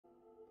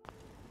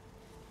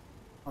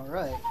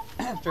Alright,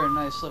 after a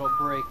nice little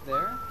break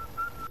there,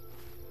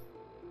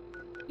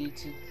 need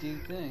to do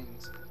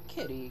things.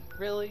 Kitty,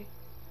 really?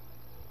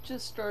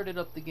 Just started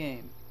up the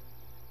game.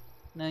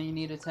 Now you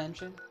need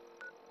attention?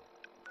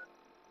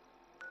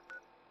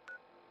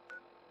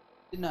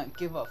 Did not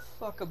give a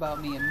fuck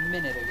about me a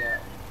minute ago.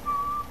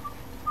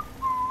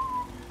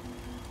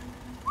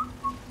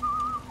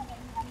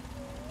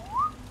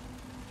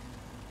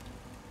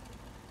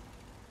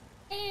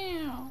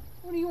 Ew,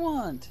 what do you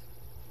want?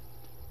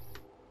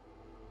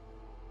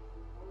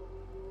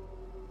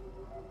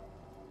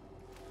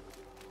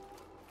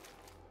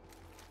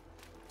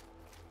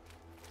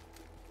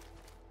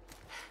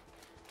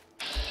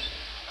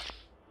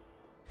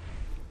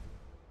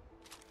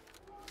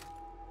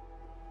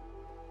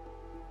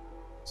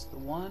 It's the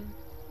one.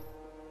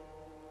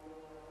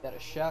 Got a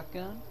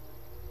shotgun.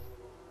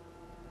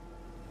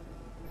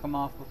 Come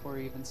off before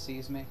he even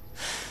sees me.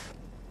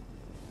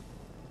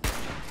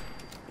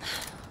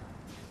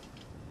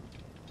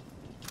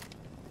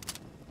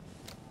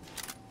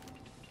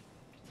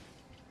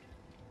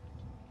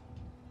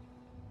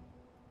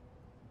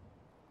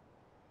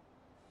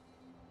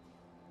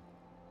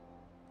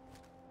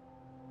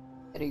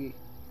 Kitty.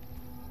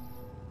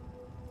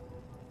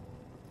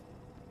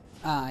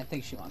 Ah, I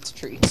think she wants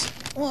treats.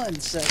 1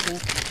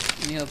 second.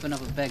 Let me open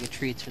up a bag of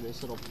treats for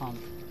this little punk.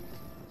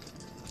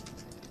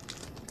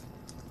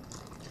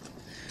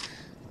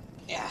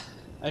 Yeah,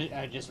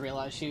 I just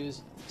realized she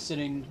was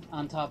sitting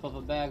on top of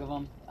a bag of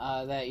them.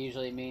 That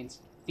usually means,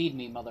 feed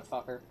me,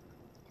 motherfucker.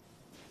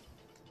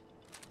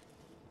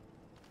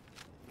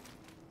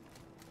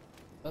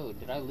 Oh,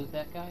 did I loot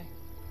that guy?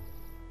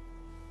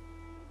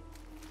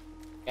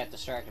 Got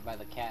distracted by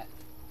the cat.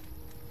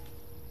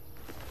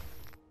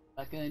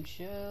 Shotgun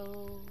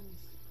shells.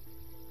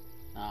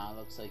 Ah,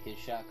 looks like his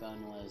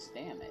shotgun was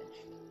damaged.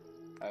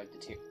 Or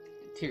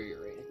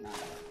deteriorated,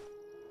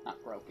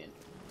 not broken. I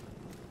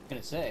was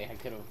gonna say, I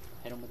could have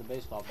hit him with a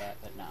baseball bat,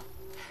 but no.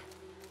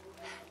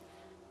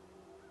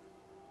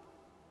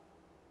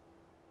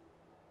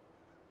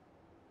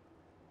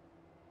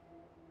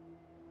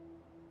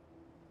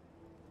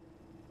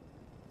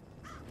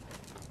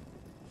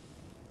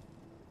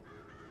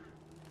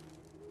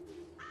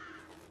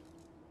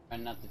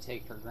 Trying not to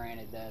take for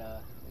granted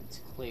that, it's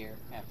clear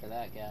after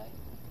that guy.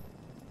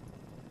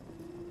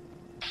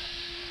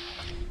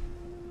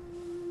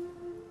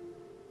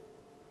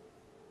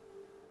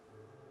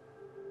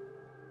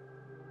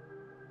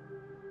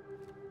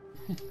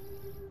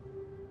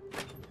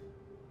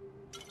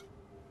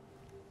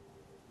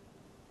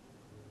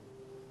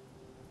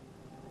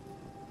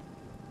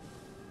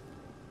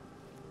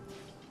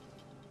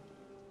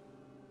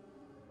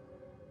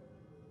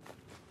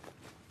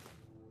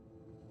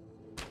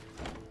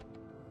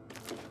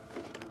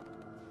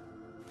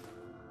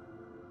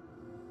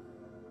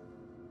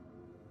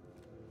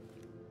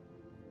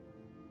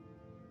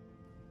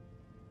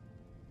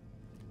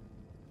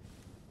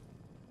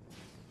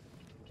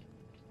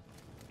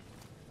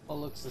 All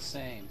looks the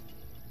same.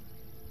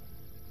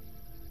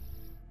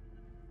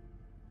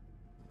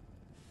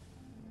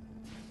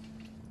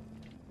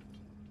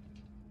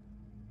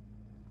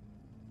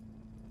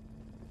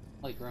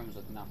 Like rooms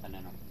with nothing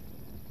in them.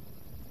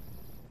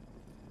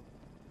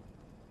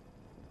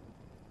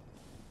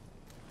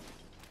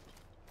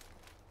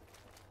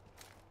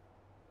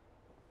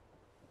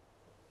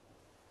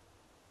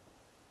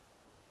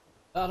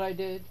 Thought I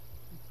did,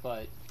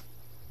 but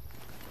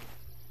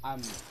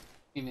I'm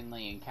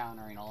seemingly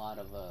encountering a lot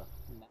of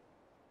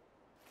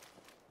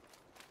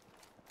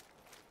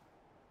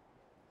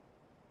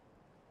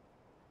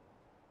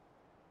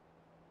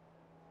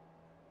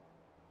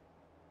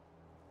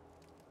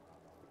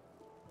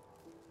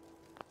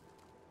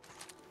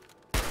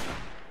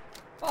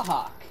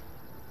fuck.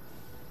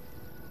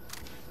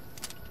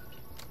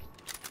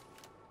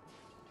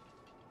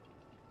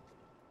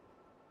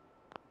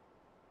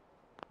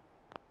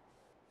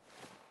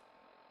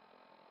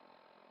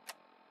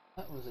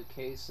 That was a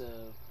case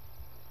of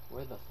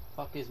where the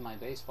fuck is my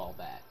baseball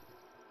bat?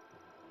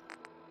 Did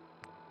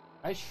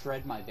I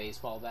shred my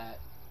baseball bat?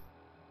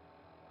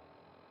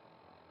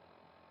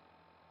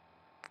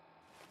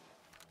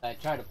 I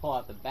tried to pull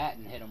out the bat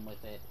and hit him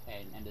with it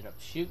and ended up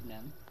shooting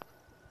him.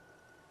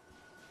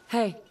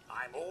 Hey.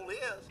 I'm all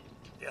ears.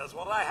 Here's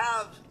what I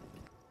have.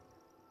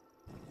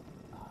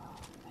 Oh,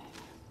 man.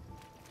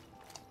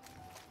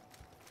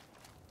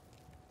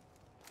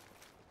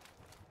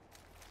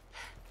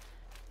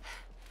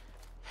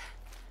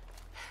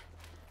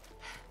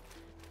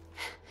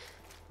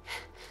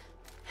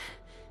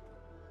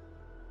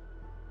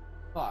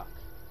 Fuck.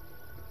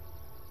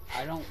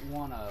 I don't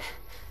want to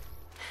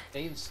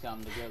save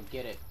scum to go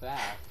get it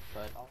back,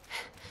 but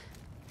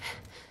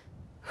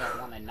I don't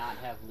want to not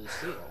have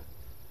Lucille.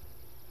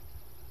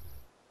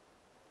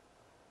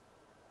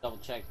 Double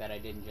check that I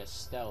didn't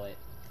just stow it.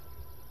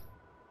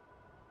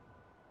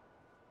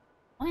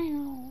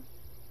 Wow.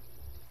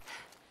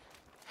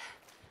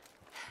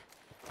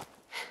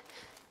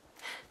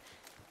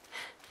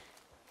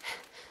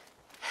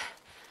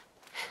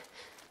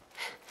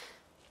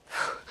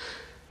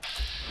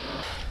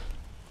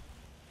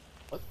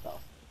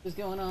 What's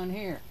going on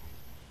here?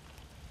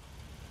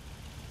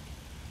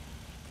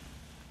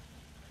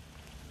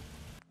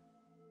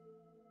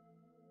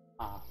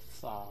 Ah,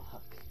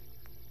 fuck.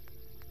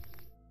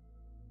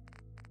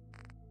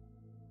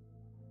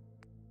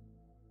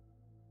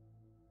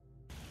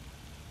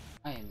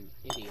 I am an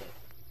idiot.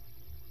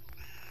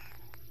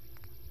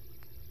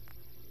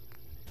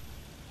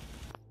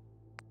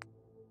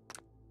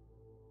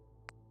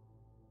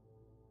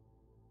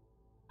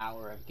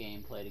 Hour of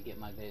gameplay to get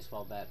my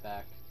baseball bat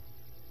back.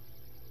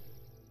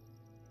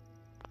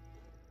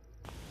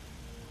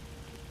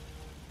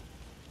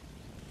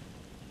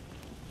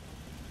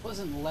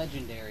 Wasn't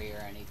legendary or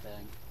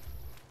anything.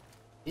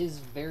 Is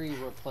very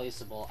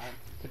replaceable. I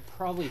could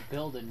probably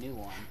build a new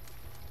one.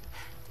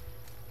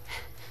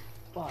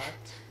 But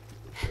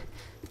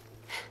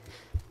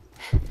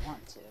I don't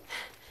want to.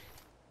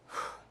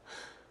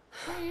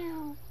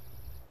 Meow.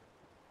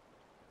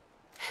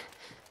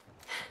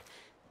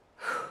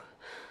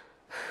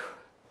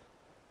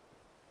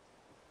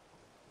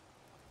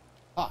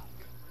 Fuck.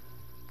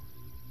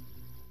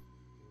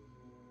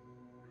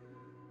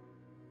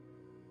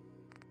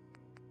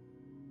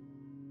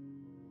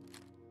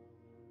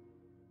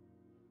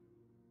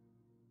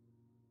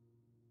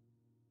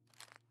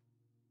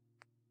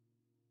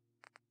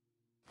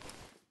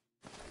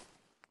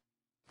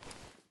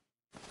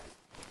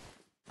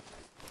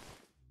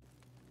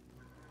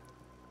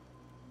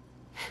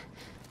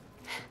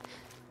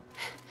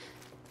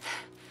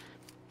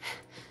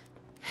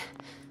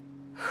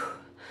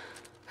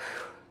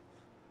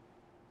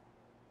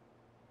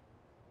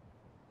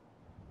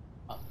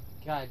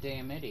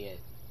 Goddamn idiot.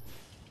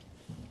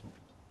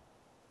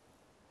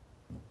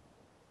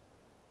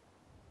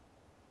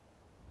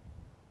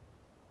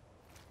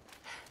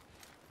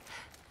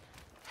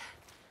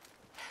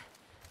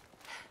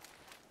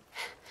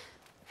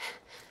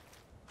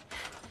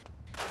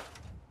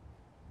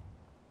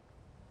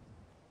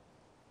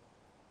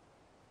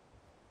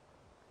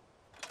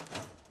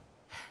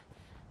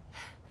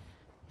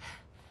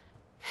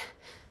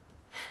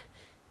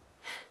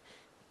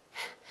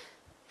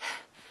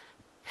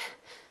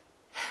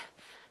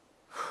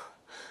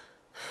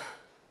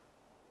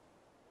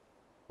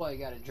 Well, you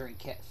gotta drink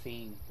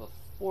caffeine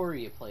before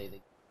you play the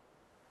game.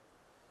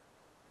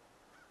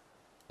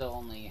 Still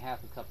only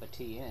half a cup of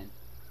tea in.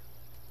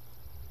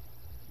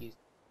 Used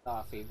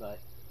coffee, but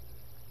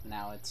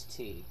now it's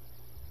tea.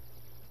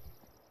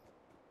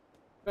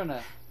 I'm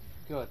gonna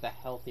go with the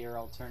healthier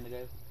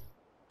alternative.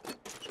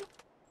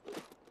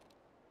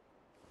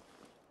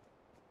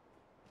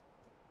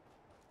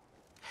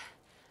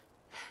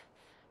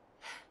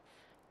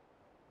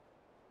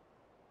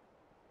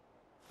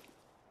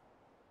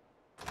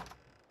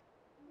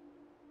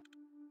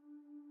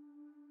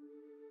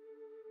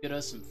 Get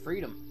us some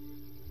freedom.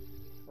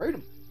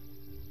 Freedom.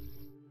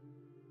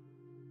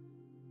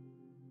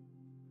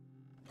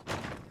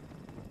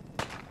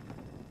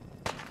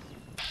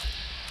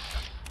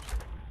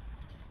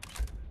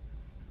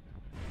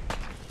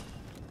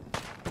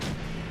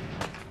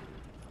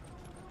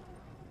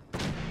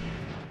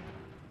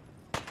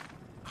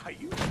 Are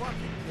you fucking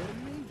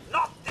kidding me?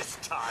 Not this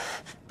time!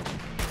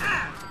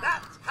 And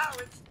that's how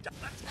it's done.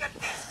 Let's get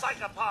these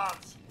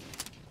psychopaths!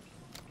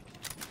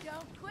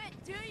 Don't quit,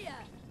 do ya?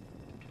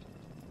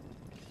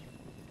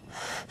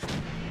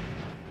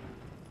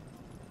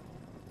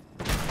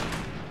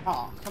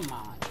 Oh, come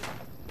on.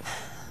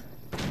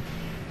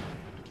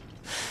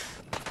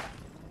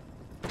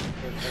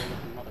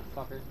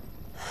 Motherfucker.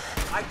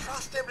 I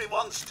trust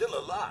everyone's still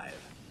alive.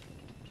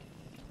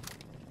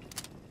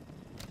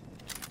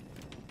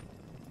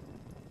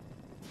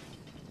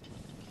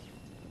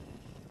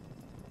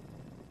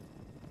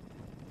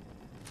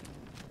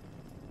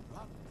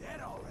 I'm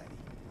dead already.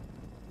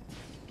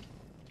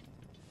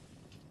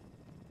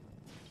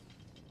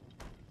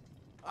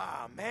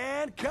 Ah,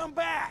 man, come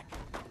back!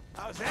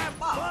 I was having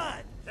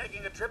fun!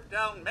 Taking a trip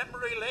down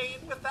memory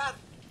lane with that?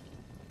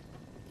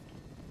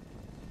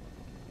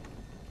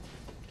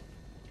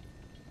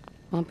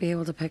 Won't be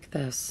able to pick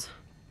this.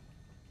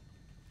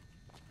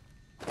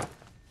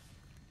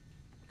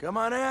 Come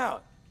on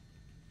out.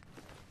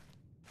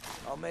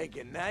 I'll make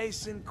it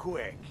nice and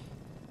quick.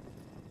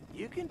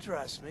 You can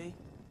trust me.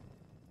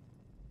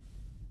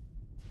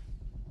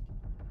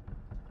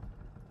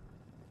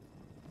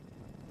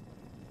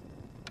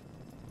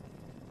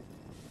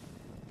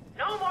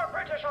 No more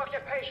British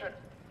occupation!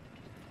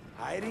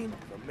 Hiding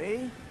from me?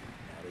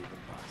 Not even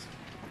possible.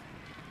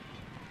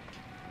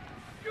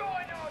 Join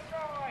or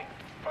die!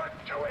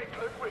 Back to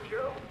England with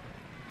you!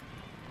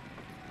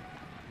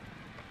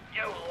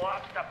 You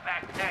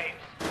lobster-back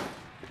knaves!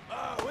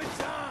 Oh,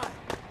 it's on!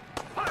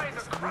 By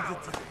the crown!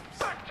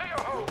 Back to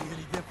your home!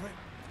 Any different?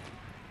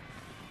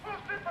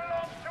 Mostly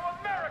belongs to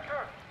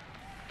America!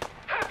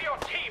 Have your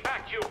tea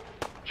back, you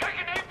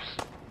chicken apes!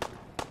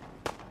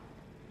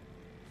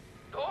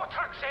 No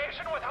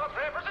taxation without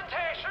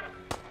representation!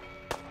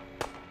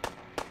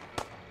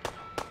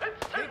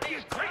 Let's send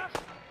these creeps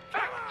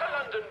back to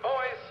London,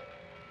 boys!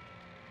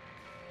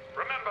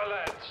 Remember,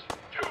 lads,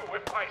 do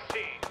if I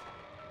see.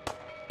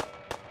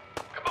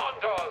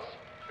 Commandos,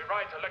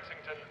 ride to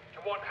Lexington to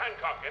warn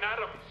Hancock and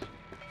Adams.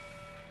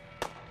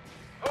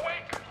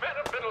 Awake, men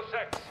of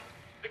Middlesex!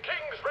 The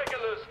King's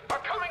regulars are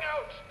coming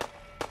out!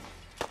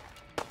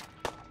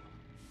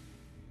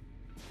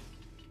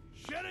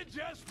 Should've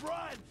just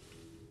run!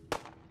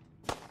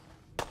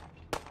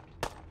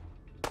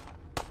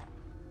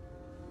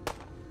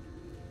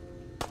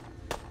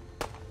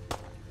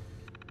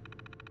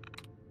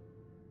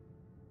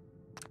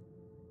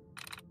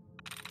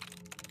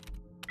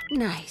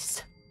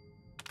 Nice.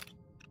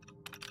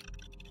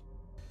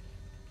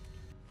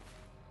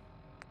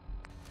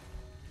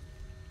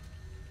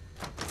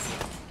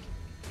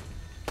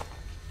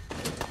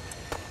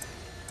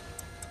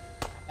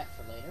 That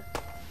for later.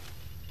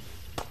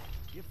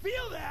 You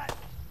feel that?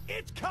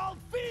 It's called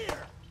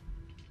fear!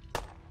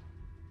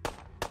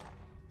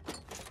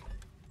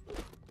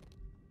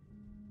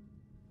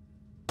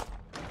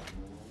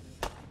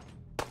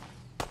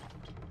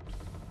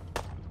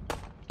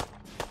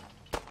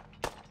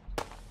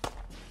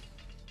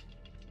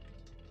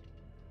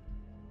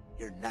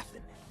 You're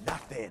nothing.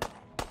 Nothing.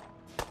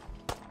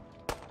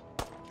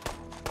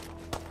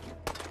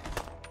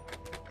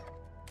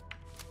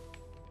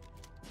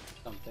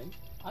 Something.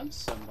 I'm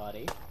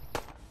somebody.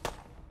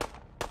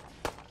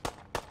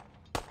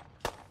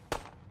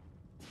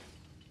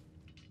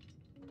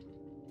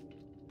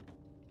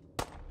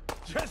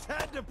 Just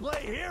had to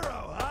play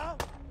hero, huh?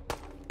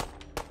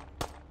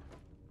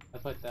 I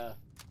put the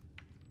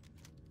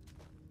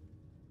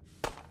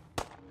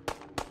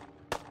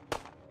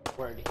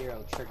word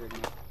hero triggered me.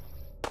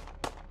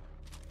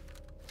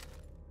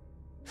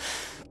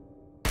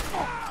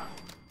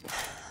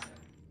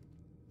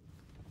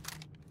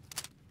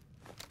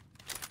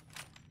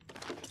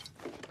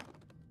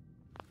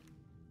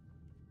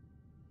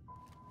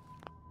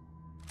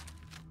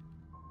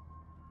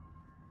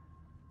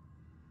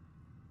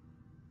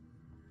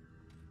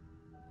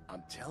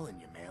 I'm telling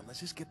you, man,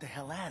 let's just get the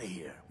hell out of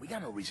here. We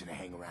got no reason to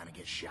hang around and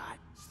get shot.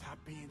 Stop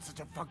being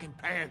such a fucking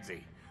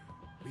pansy.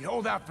 We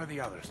hold out for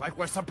the others, like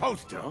we're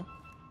supposed to.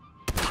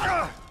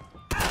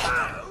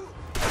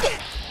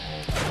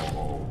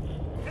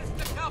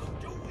 Fisticuffs,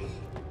 do we?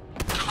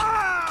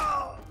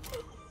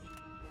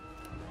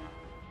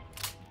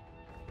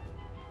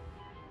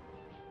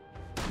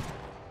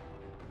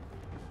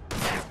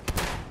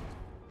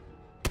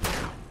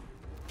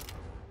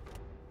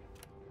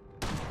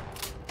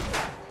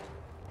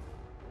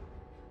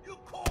 You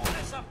call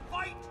this a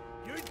fight?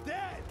 You're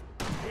dead!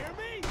 Hear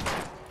me?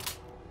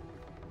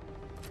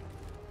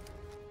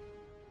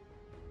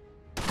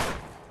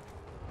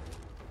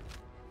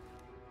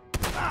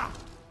 Ah!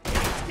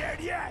 Ain't scared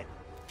yet!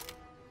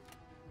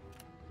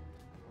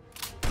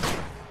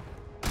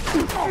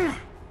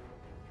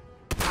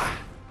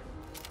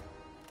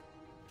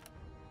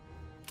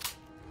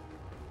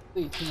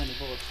 Leave too many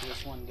bullets for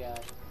this one guy.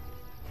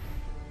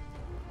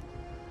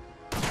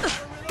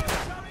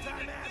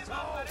 Sometime,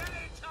 asshole! At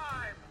any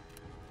time!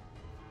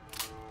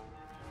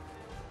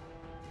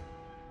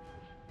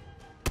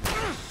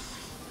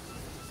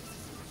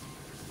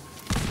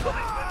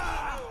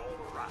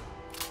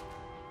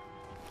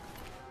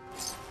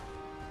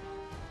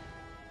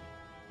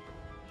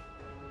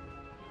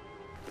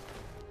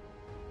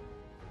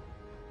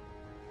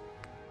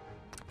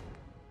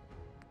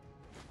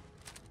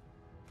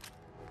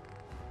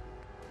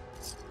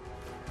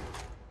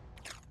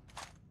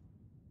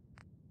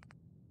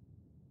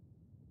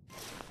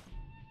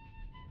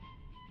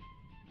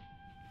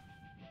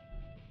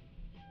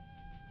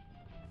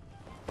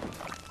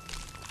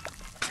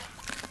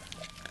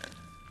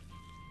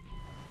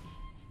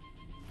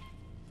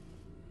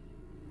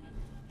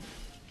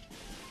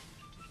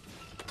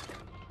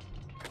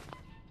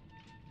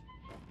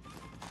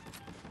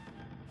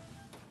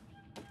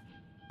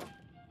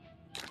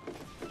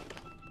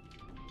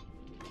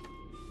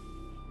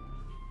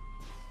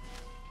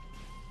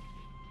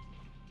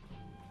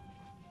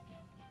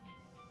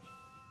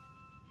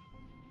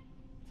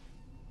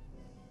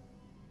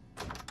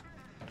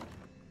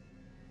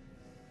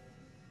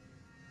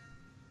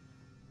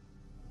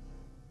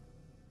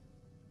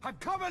 I'm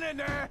coming in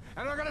there,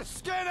 and I'm gonna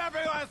skin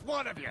every last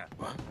one of you!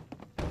 What?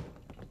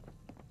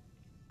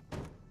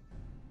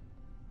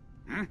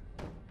 Hmm?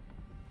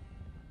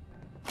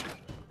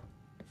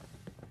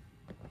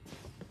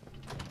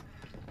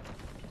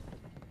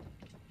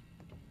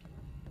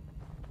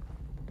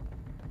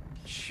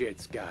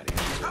 Shit's got him.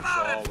 Come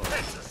out and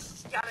fix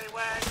us,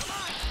 scallywag!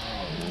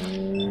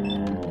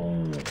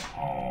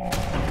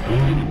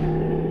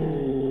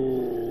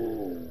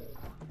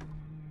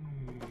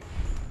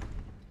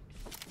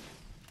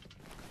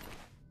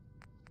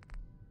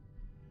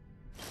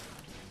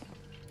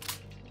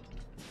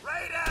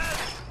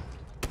 Raiders!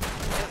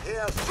 They're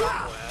here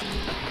somewhere.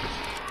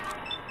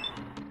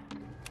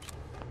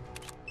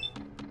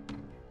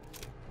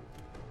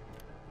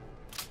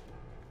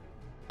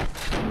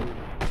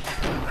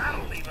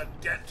 That'll leave a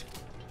dent.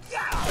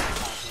 Yeah!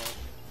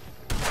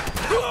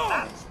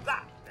 That's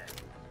that then.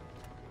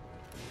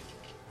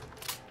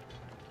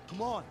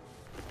 Come on.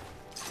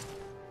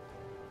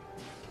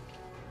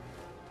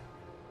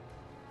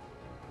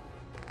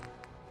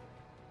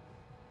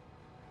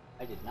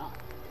 did not.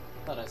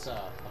 Thought I saw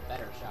a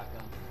better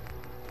shotgun.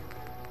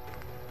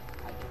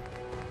 I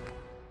did.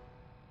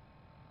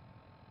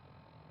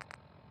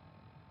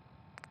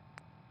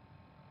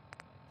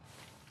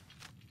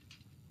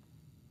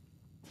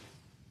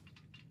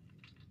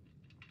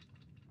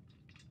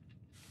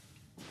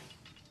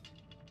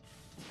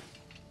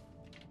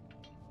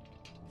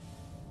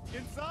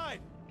 Inside!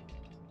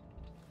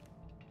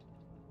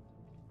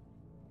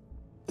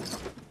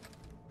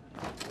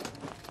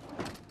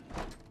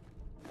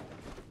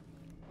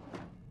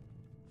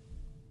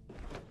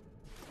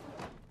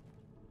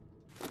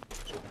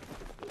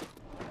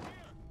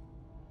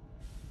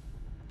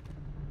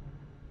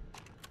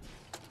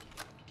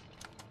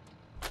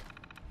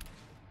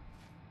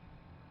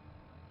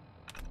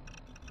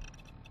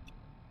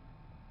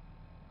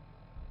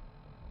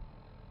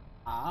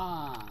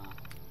 Ah.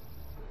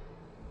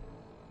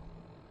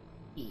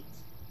 Eat.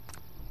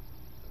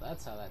 So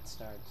that's how that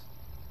starts.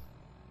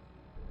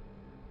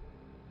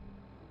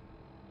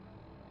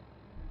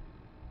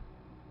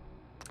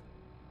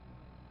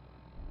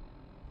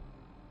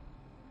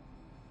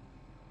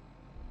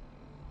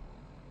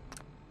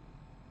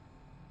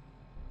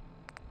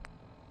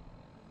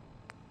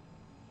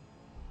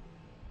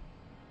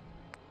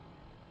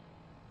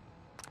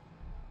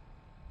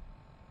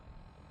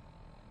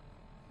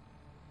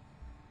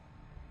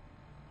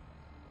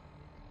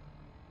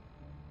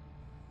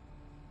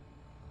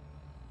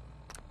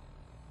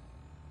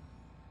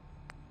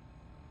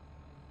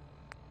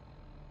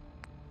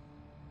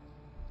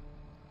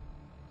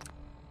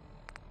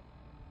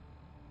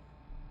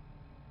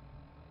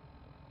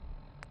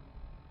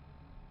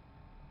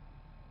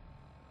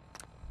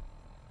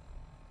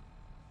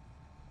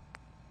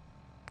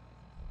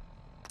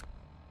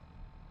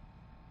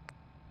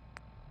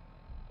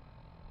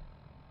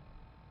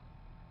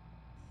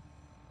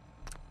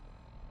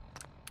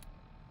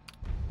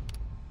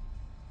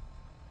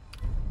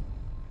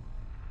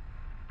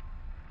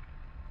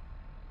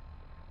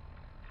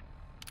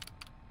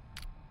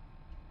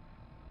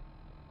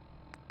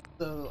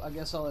 So I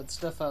guess all that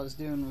stuff I was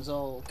doing was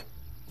all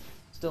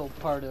still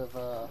part of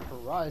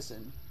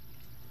Horizon.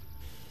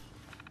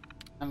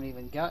 I haven't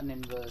even gotten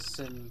into the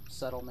Sim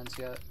settlements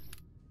yet.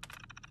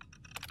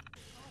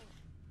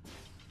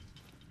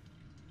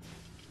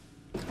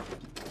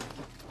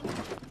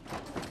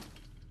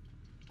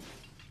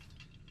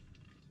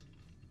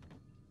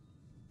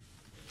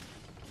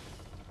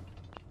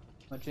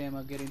 Much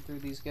ammo getting through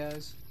these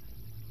guys?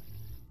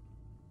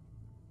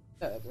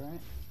 Dead, right?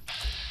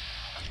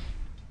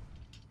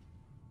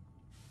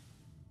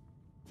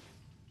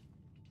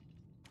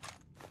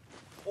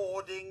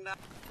 Hoarding now?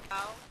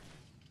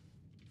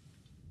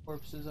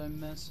 Corpses I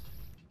missed.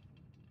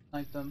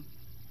 Sniped them.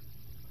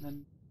 And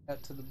then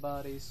got to the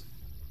bodies.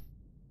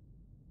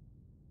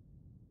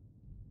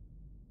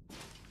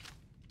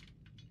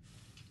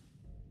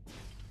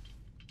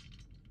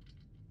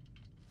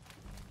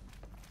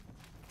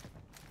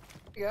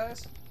 Hey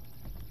guys.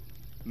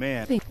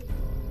 Man.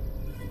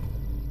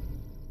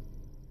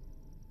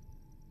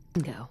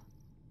 Bingo.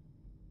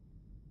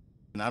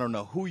 And I don't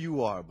know who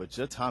you are, but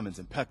your timing's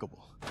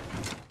impeccable.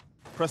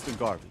 Preston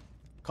Garvey,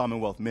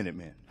 Commonwealth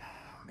Minuteman.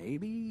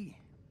 Maybe?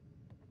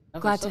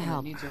 Another Glad to settlement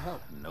help. needs your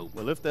help. Nope.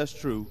 Well, if that's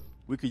true,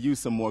 we could use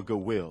some more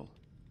goodwill.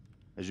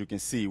 As you can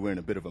see, we're in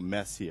a bit of a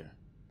mess here.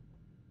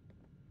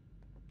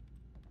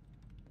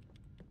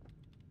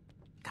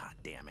 God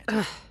damn it.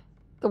 Ugh,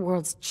 the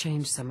world's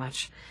changed so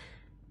much.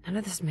 None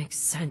of this makes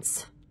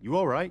sense. You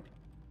all right?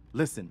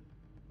 Listen,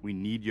 we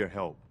need your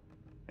help.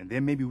 And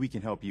then maybe we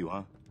can help you,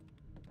 huh?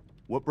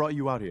 What brought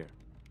you out here?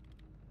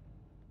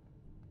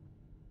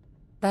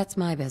 That's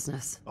my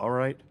business. All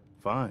right,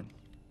 fine.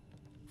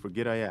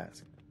 Forget I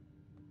asked.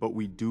 But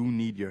we do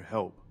need your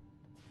help.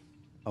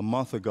 A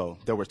month ago,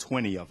 there were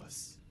 20 of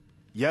us.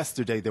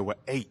 Yesterday, there were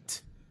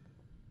 8.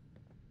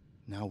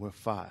 Now we're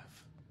 5.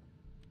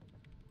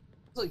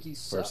 It's like you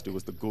suck. First it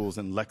was the ghouls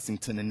in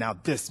Lexington, and now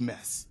this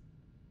mess.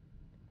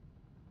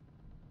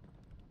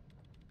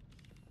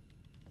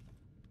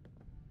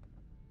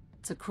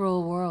 It's a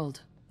cruel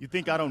world. You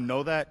think I don't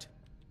know that?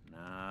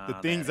 Nah, The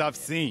things that I've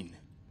ain't it. seen.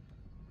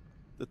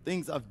 The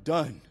things I've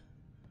done.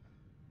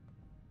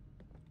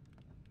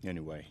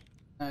 Anyway,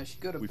 I should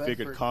go to we Bedford.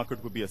 figured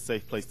Concord would be a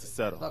safe place to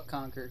settle. Fuck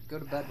Concord. Go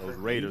to Bedford. Those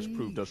raiders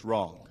proved us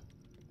wrong.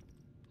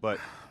 But,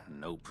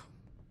 Nope.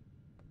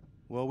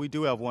 well, we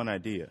do have one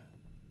idea.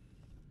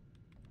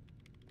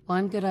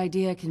 One good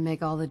idea can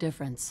make all the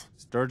difference.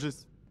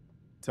 Sturgis,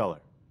 tell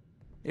her.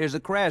 There's a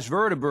crashed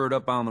vertibird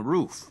up on the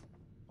roof.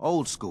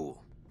 Old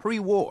school.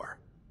 Pre-war.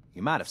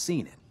 You might have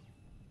seen it.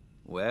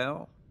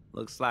 Well,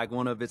 looks like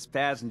one of its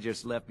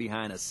passengers left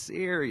behind a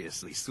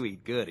seriously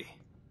sweet goodie.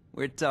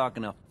 We're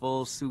talking a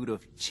full suit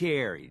of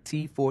Cherry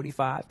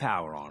T-45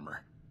 power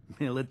armor.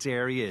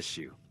 Military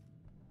issue.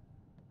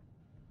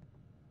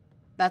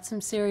 That's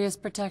some serious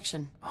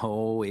protection.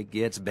 Oh, it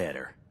gets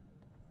better.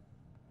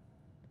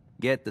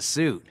 Get the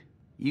suit.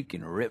 You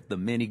can rip the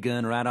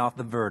minigun right off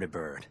the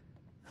vertibird.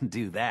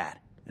 Do that,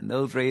 and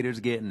those raiders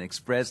get an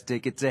express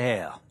ticket to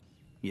hell.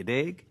 You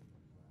dig?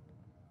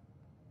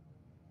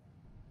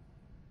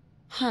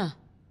 Huh.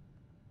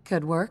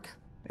 Could work.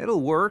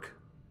 It'll work,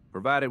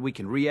 provided we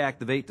can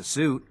reactivate the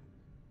suit.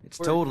 It's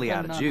We're totally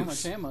out of depending on how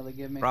juice. much ammo they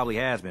give me. Probably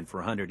has been for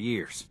 100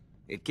 years.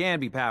 It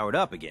can be powered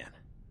up again,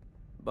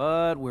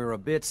 but we're a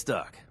bit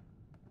stuck.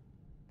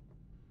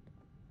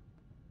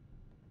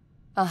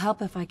 I'll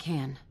help if I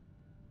can.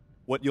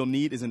 What you'll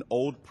need is an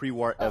old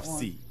pre-war That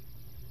FC,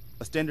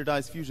 a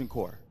standardized fusion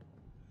core,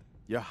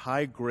 your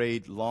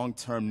high-grade,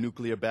 long-term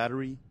nuclear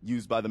battery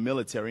used by the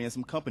military and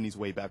some companies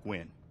way back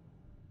when.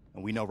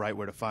 And we know right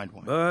where to find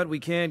one. But we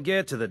can't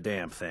get to the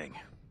damn thing.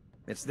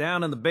 It's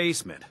down in the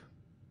basement,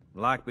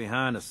 locked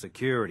behind a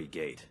security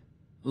gate.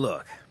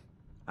 Look,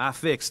 I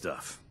fix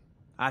stuff.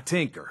 I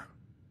tinker.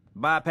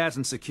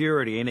 Bypassing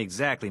security ain't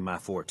exactly my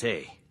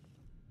forte.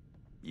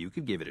 You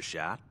could give it a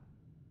shot.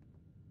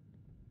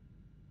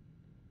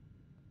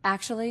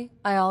 Actually,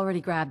 I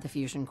already grabbed the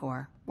fusion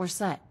core. We're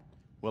set.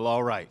 Well,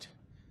 all right.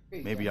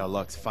 Maybe our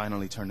luck's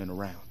finally turning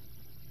around.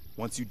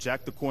 Once you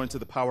jack the core into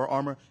the power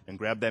armor and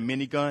grab that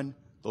minigun,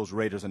 those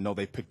raiders will know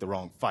they picked the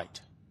wrong fight.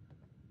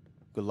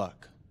 Good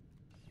luck.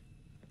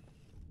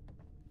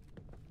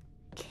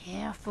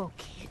 Careful,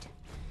 kid.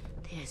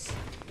 There's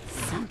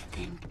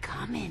something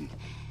coming.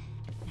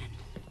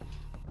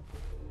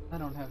 I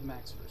don't have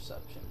max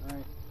perception,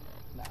 right?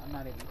 No, I'm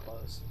not even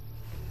close.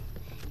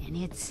 And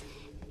it's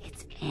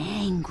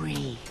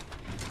angry.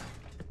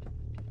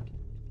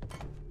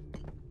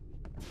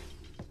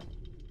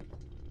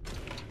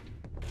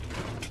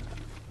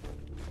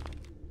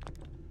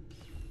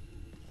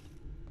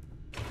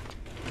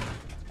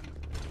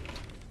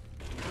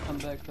 Come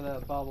back for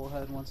that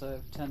bobblehead once I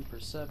have 10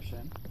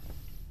 perception.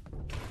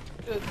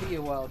 Could be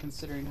a while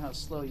considering how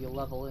slow you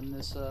level in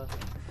this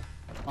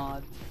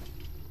mod.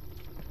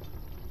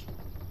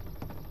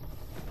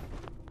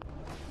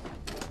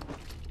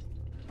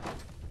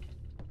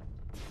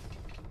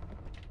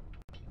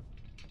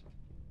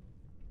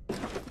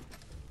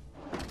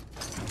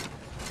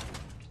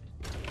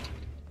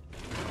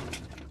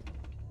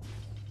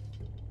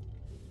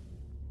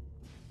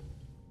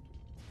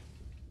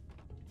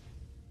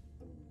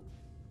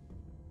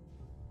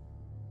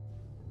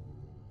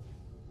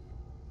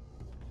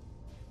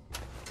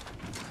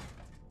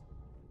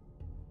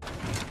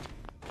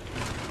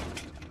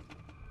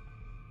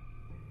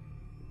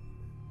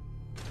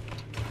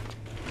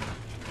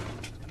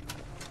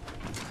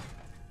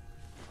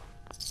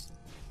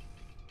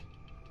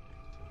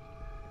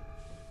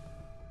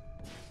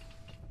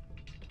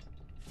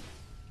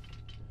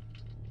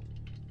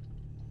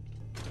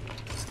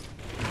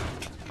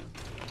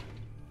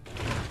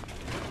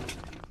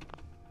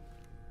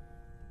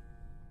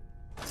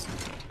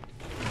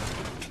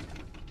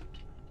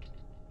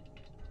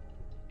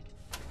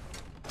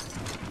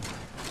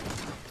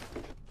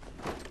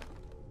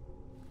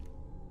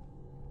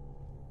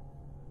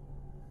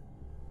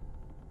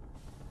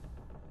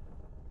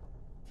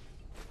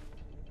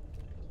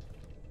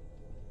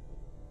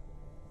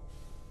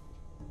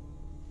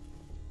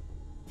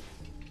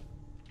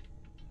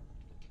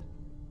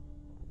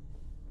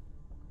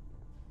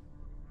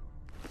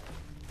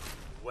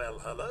 Well,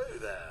 hello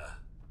there.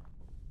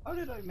 How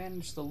did I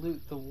manage to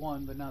loot the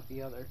one but not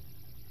the other?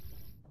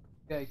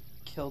 I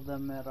killed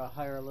them at a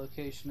higher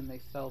location and they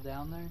fell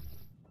down there?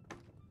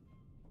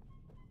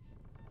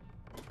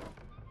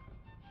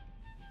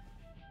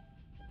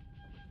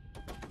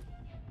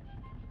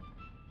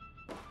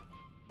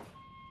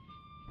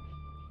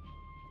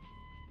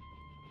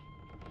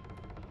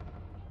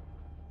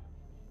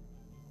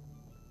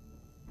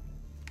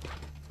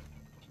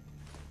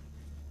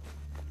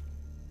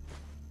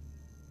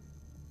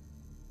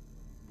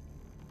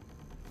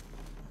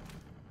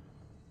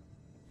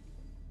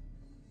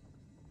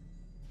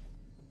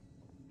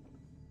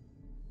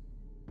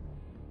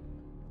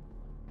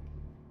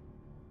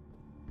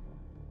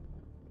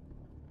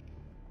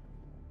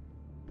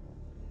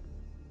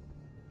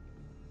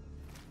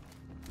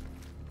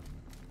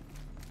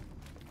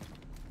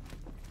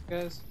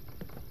 Guys?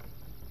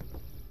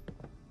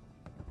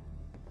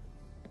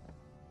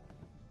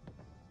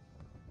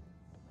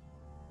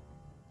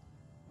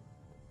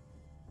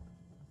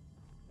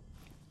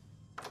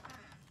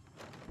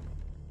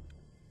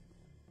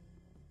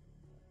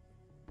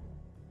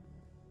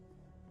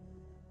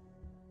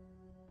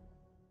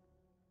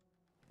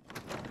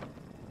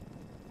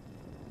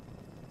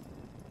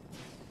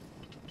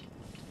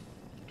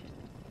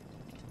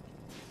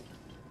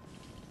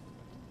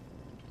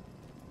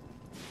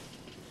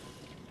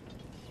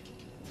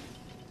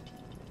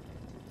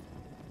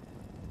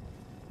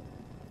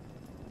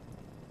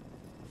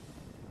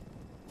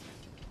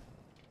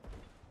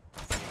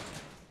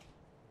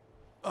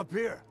 Up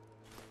here.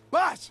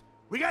 Boss!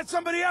 We got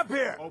somebody up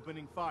here!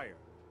 Opening fire.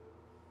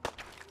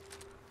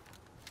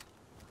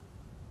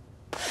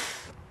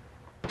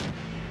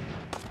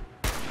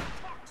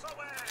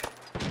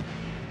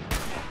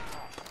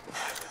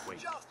 Wait,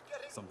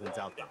 something's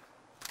out there.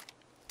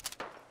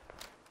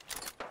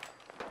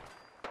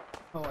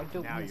 Oh, I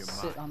don't Now want to you're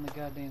sit mine. on the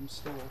goddamn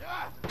stool.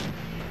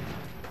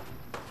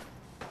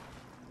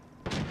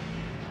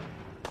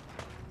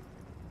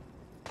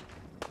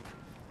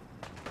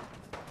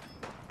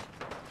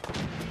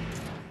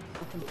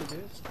 nothing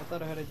produced? I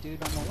thought I had a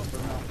dude on the lumber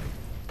mill.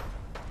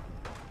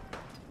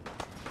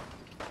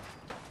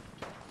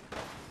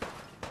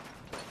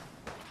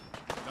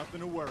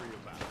 Nothing to worry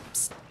about.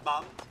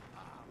 Mum,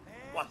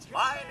 what's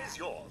mine is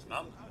yours,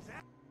 Mum.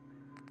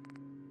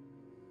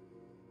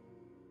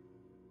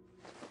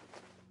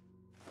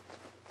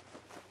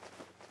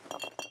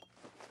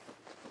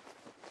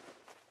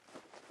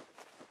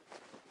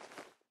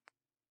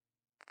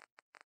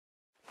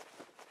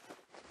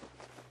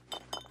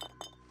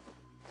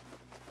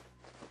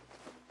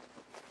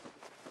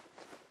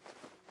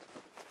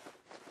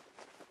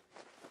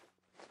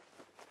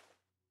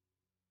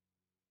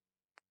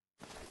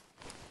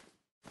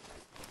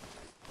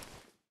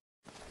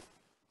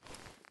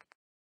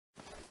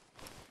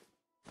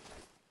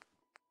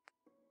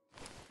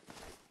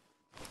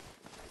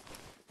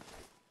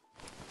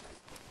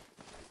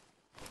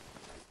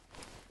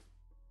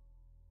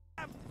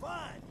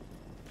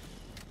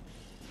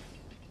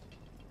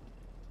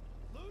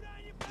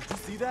 Did you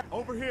see that?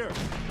 Over here.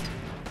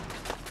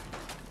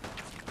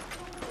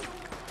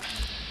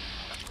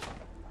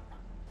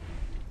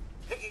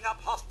 Picking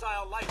up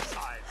hostile light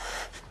signs.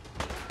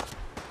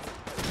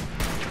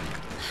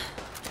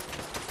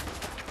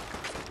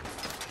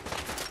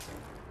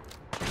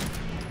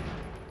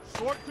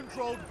 Short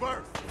controlled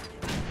burst.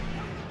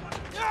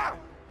 Ah!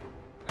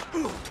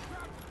 Ooh.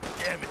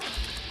 Damn it.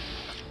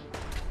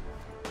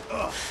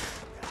 Ugh.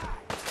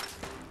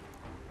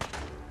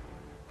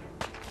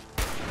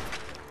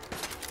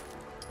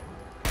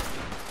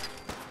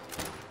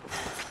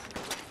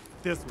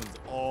 This one's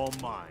all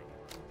mine.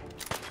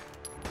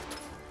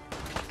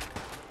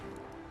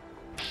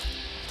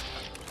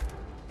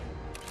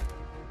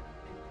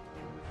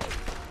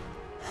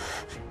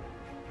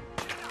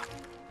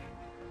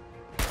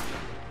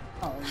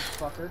 Oh, you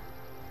fucker.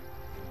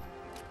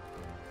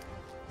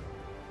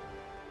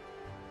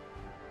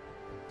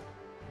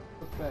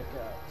 Look back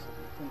out so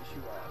we can finish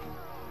you off.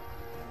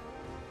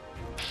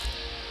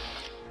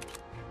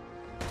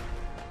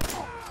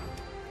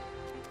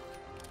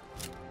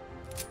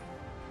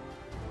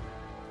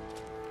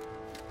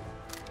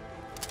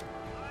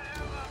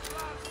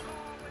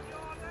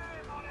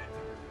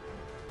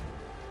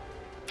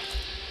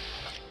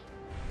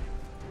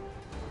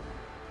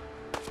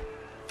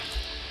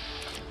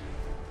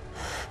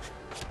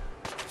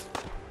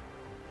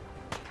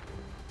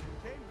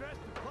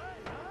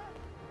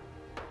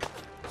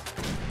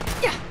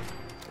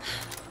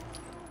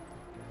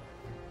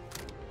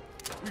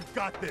 We've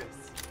got this.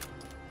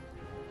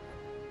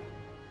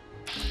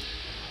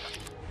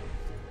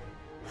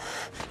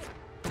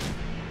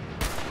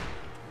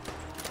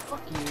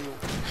 Fuck you.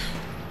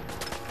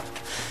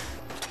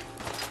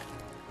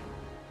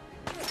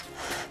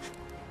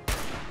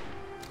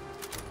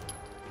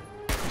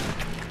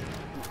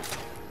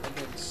 I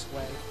didn't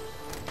sway.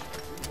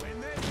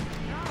 Win this?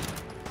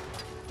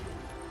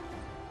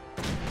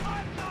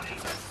 I'm not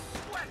even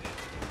sweating.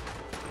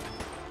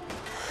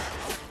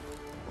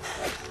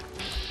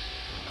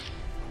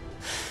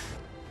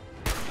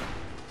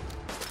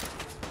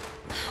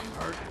 I'm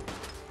hurt.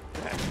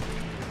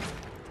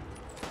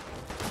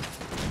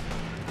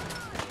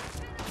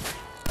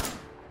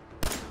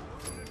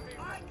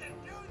 I can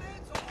do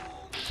this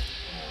all.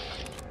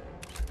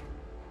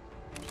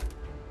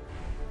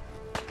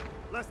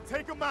 Let's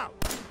take him out.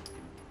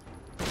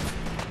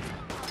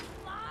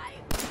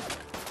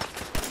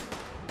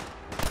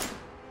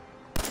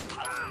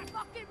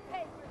 Fucking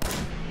paper.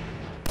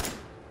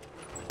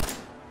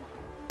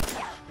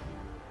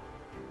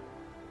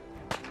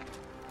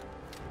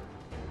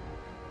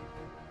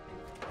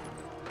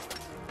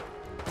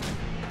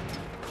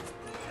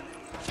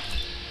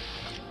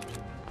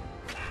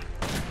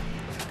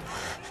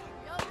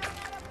 You'll run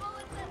out of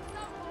bullets at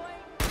some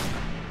point.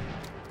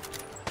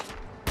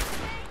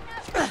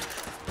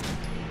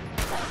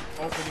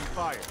 Opening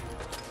fire.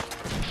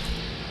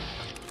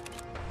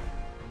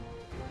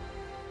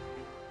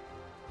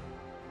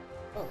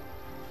 Oh.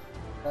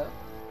 Oh.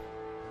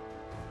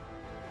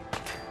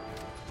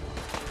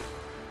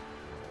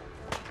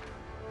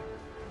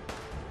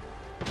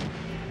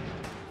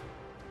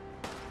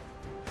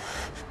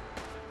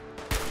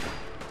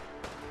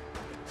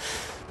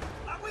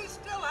 Are we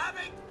still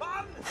having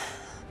fun?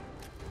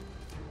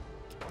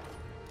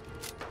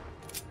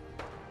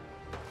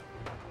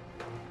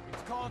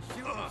 It's called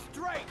shooting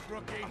straight,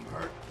 rookie. I'm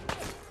hurt.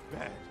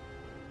 Bad.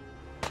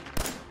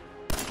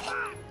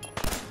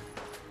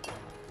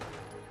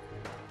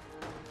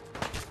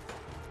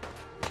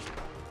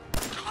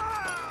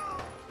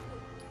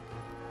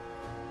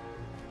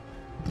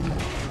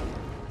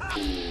 At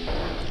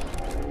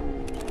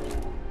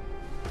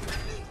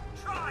least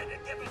try to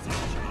give us a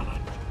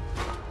challenge.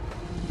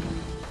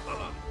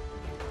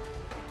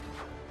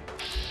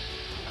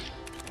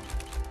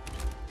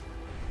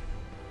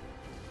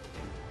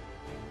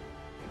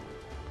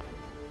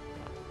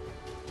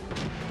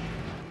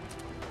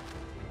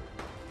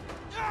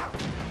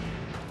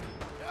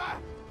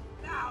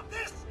 Now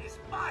this is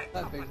my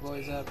That cup big of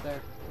boy's tea. out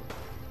there.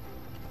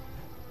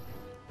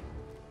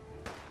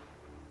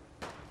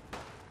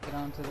 Get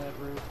onto that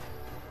roof.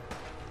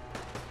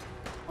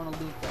 want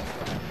to loot that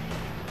guy.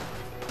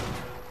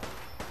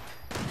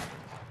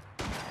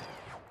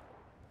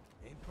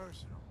 Ain't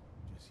personal.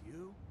 Just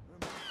you or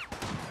me.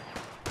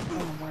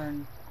 I'm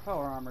wearing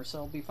power armor, so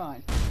I'll be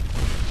fine.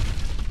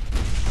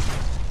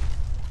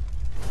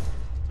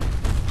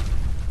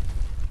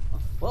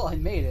 Well, I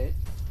made it.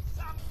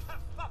 Some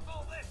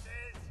kerfuffle this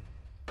is!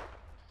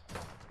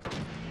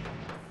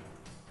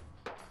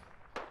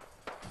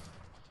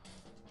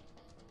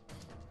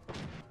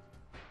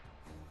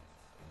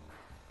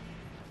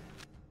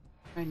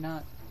 Why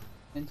not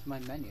into my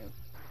menu?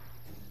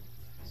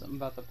 Something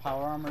about the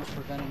power armor is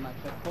preventing my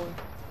pit boy?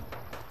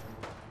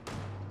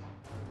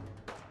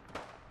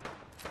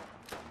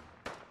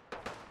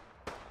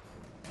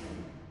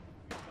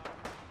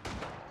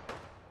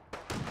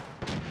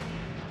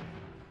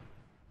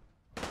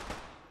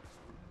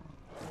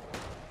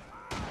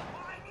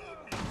 Fine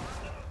evening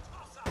for a little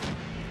toss-up!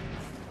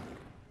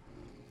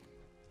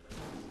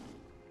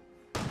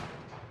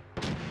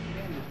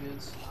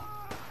 Bandages.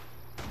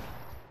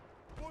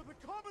 For the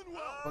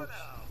Commonwealth! Or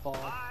fall.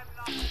 I'm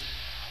not...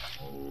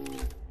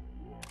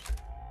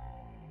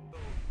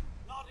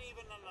 Not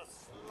even in the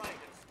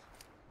slightest.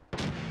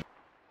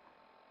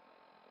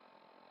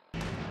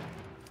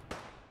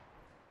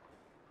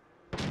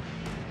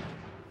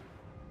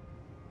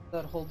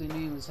 That holding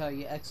E was how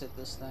you exit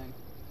this thing.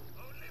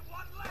 Only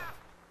one left!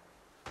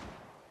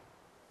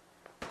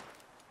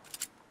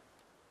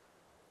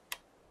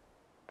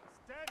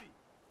 Steady!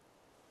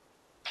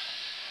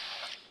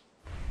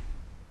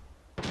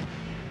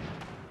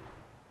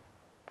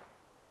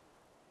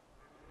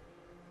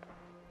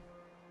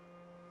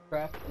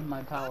 Craft in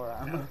my power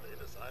armor.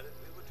 They decided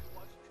we were too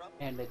much trouble.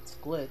 And it's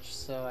glitched,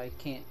 so I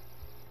can't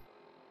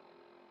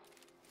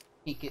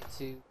get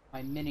to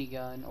my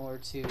minigun or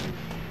to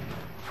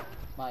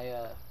my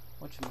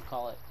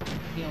whatchamacallit,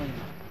 healing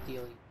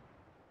dealy.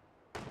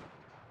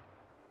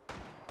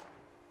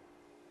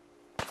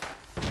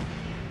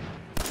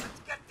 Let's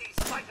get these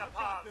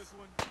psychopaths!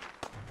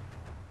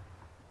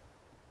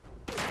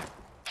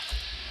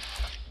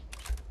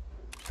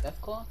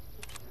 Deathclaw?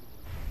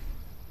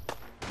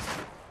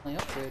 I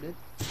upgraded.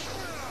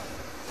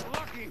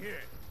 Lucky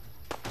here.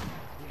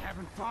 You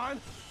having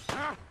fun?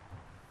 Huh?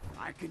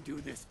 I can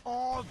do this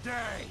all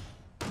day.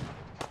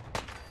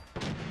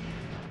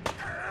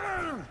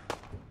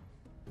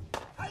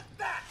 Like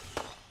that!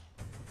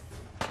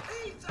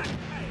 He's a cake!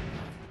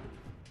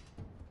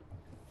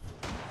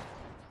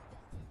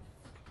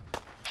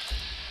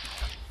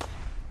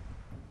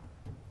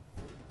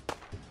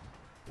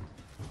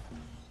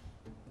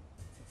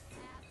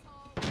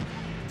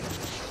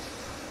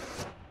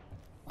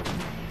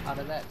 Out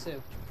of that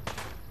too.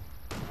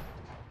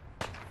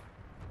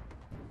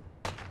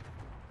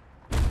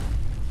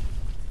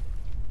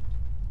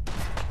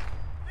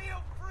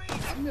 Feel free to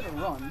I'm gonna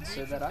run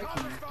so that I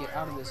can get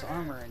out of this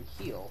armor and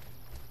heal.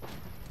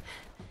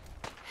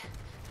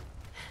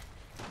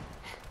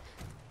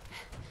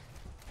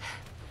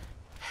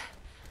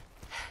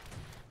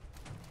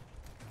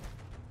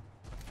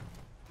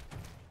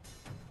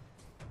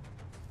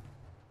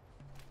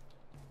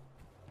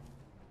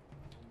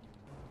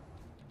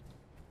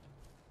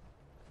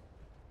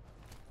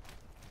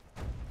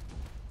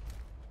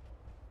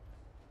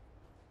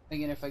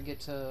 Thinking if I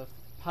get to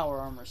power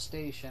armor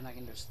station, I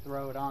can just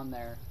throw it on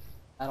there.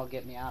 That'll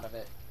get me out of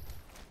it.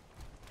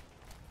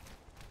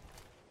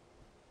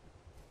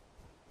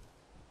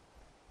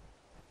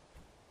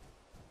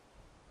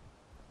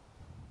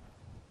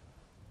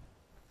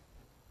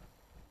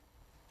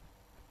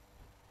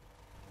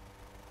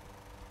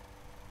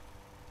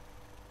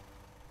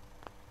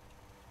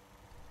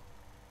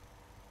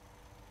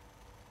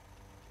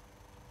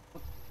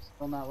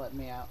 Still not letting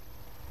me out.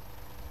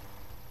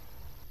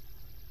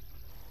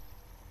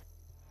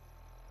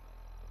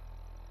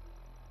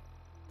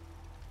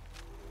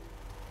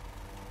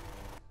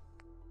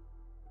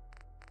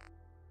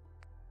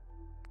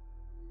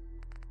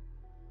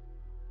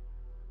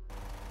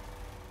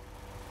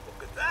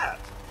 Look at that!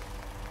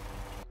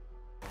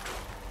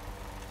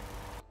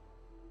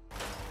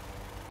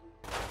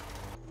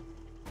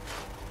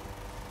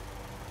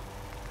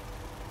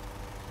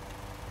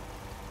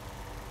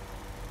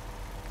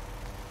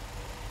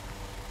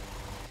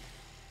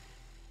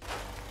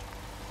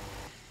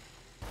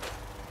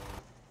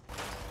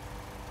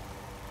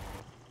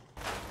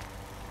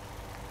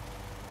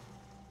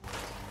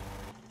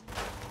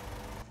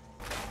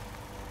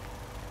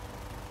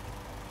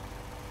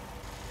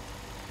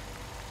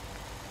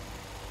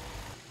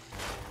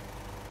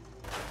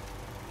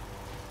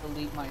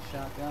 Delete my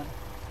shotgun.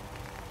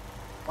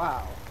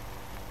 Wow.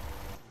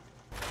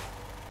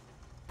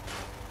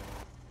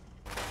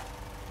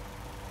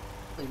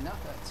 Really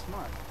not that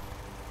smart.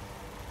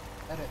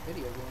 Bad at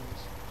video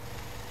games.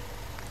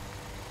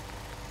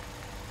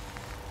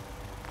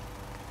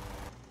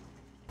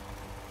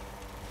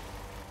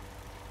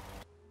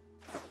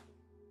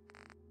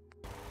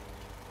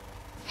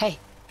 Hey,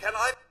 Can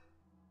I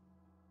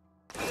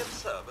be of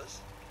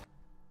service?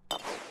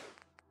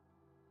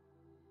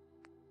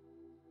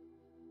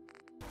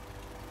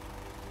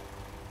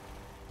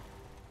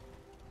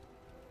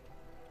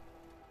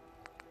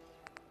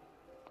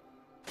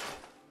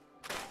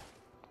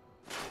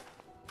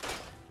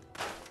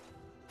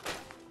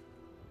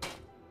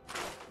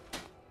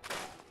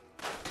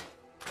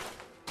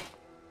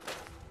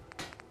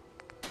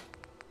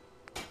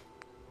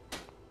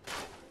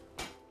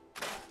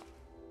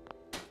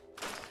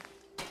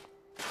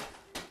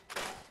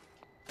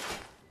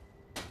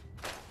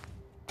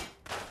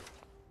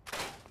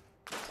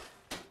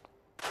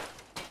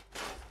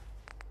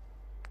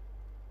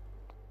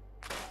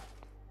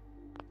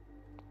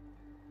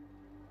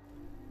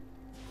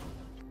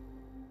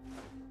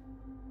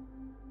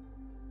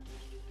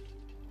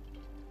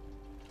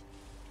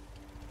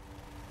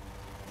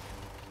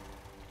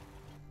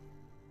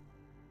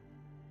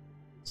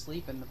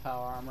 sleep in the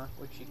power armor,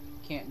 which you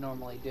can't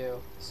normally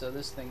do. So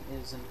this thing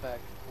is, in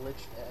fact,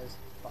 glitched as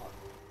fuck.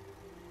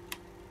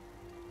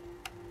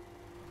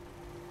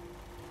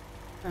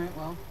 Alright,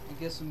 well, I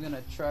guess I'm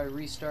gonna try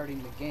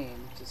restarting the game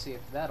to see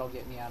if that'll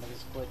get me out of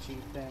this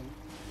glitchy thing.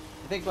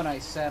 I think when I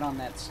sat on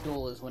that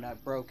stool is when I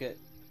broke it.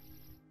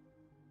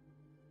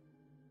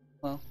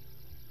 Well,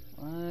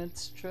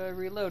 let's try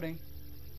reloading.